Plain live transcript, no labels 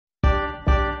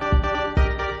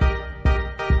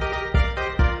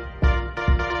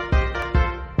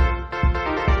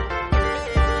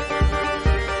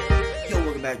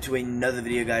back to another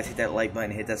video, guys. Hit that like button,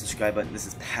 hit that subscribe button. This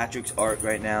is Patrick's art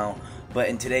right now, but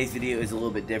in today's video is a little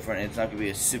bit different. It's not going to be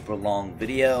a super long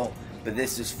video, but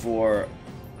this is for,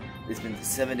 it's been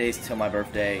 7 days till my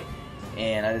birthday,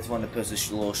 and I just wanted to post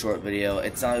a little short video.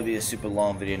 It's not going to be a super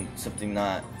long video, something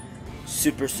not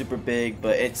super big,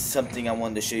 but it's something I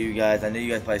wanted to show you guys. I know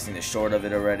you guys probably seen the short of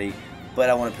it already,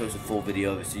 but I want to post a full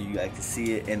video of it so you guys can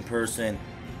see it in person.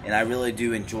 And I really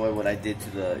do enjoy what I did to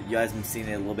the, you guys have been seeing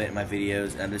it a little bit in my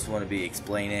videos, and I just want to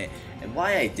explain it and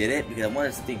why I did it, because I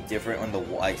wanted something different on the,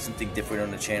 like, something different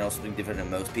on the channel, something different than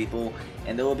most people,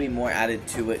 and there will be more added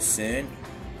to it soon.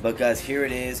 But guys, here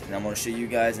it is, and I'm going to show you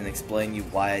guys and explain you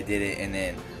why I did it and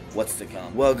then what's to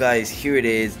come. Well guys, here it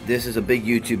is. This is a big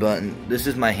YouTube button. This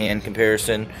is my hand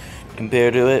comparison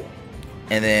compared to it,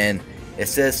 and then it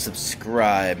says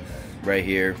subscribe right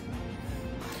here.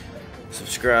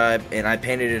 Subscribe, and I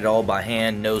painted it all by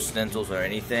hand, no stencils or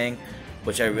anything,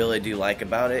 which I really do like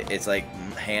about it. It's like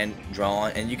hand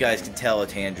drawn, and you guys can tell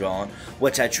it's hand drawn,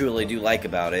 which I truly do like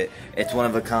about it. It's one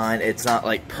of a kind. It's not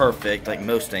like perfect like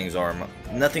most things are.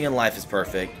 Nothing in life is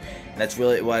perfect. That's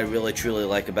really what I really truly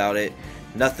like about it.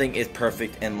 Nothing is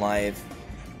perfect in life,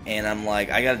 and I'm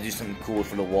like, I gotta do something cool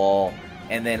for the wall.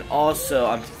 And then also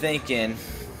I'm thinking,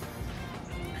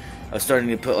 I was starting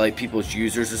to put like people's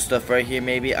users and stuff right here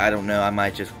maybe. I don't know. I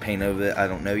might just paint over it. I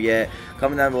don't know yet.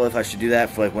 Comment down below if I should do that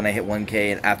for like when I hit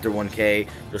 1K, and after 1K,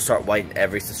 just start writing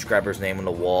every subscriber's name on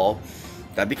the wall.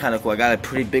 That'd be kind of cool. I got a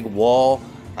pretty big wall.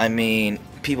 I mean,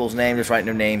 people's names, just writing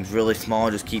their names really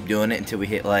small. Just keep doing it until we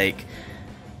hit like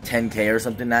 10K or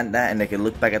something like that, and they can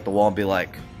look back at the wall and be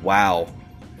like, wow,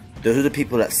 those are the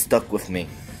people that stuck with me.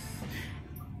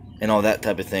 And all that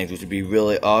type of things, which would be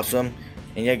really awesome.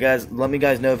 And yeah guys, let me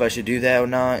guys know if I should do that or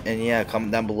not, and yeah,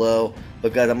 comment down below.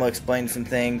 But guys, I'm gonna explain some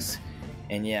things,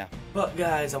 and yeah. But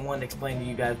guys, I wanted to explain to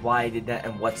you guys why I did that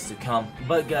and what's to come.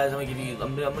 But guys, I'm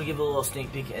gonna give a little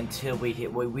sneak peek until we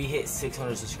hit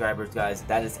 600 subscribers, guys.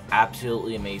 That is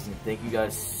absolutely amazing. Thank you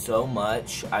guys so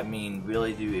much. I mean,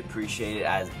 really do appreciate it.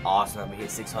 As awesome that we hit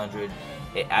 600.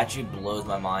 It actually blows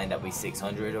my mind that we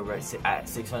 600 already at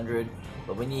 600,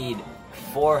 but we need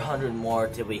 400 more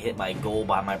till we hit my goal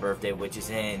by my birthday, which is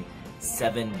in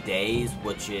 7 days,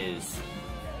 which is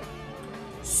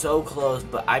so close,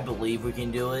 but I believe we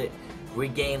can do it. We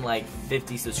gain like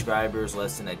 50 subscribers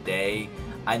less than a day.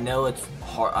 I know it's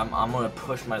hard. I'm gonna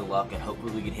push my luck, and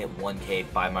hopefully we can hit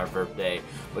 1K by my birthday.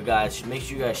 But guys, make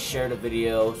sure you guys share the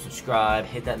video, subscribe,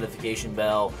 hit that notification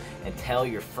bell, and tell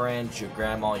your friends, your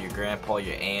grandma, your grandpa,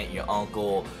 your aunt, your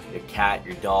uncle, your cat,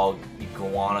 your dog, your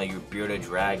iguana, your bearded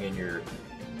dragon, your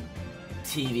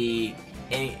TV,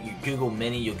 your Google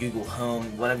Mini, your Google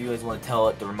Home, whatever you guys want to tell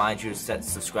it to remind you to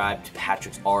subscribe to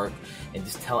Patrick's Art, and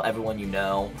just tell everyone you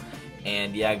know.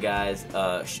 And yeah guys,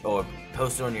 or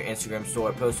post it on your Instagram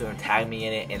story, post it and tag me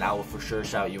in it, and I will for sure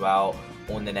shout you out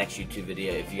on the next YouTube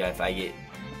video if I get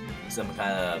some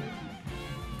kind of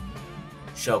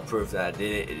show proof that I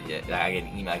did it. I get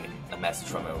an email, I get a message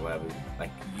from it or whatever, like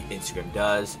Instagram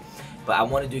does. But I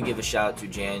wanted to give a shout out to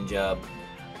Jan Jub.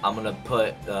 I'm gonna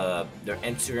put their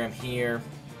Instagram here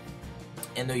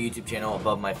and their YouTube channel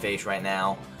above my face right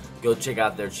now. Go check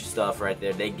out their stuff right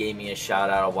there. They gave me a shout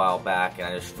out a while back, and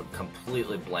I just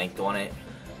completely blanked on it.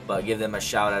 But give them a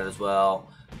shout out as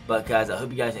well. But guys, I hope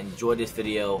you guys enjoyed this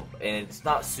video, and it's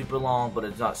not super long, but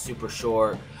it's not super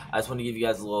short. I just want to give you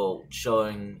guys a little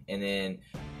showing. And then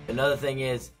another thing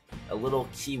is, a little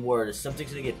keyword is something's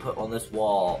gonna get put on this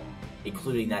wall,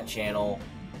 including that channel.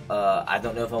 I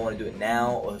don't know if I want to do it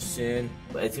now or soon,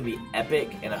 but it's going to be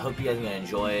epic, and I hope you guys are going to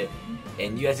enjoy it,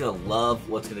 and you guys are going to love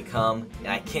what's going to come. And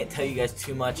I can't tell you guys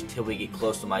too much until we get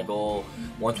close to my goal.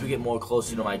 Once we get more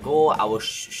closer to my goal, I will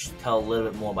tell a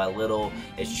little bit more by little.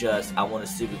 It's just, I want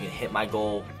to see if we can hit my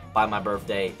goal by my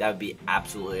birthday. That would be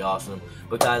absolutely awesome.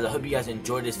 But guys, I hope you guys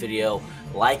enjoyed this video.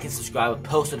 Like and subscribe with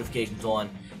post notifications on.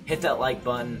 Hit that like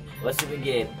button. Let's see if we can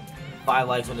get 5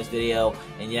 likes on this video.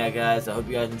 And yeah guys, I hope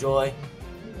you guys enjoy.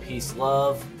 Peace,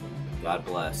 love, God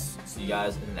bless. See you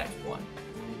guys in the next one.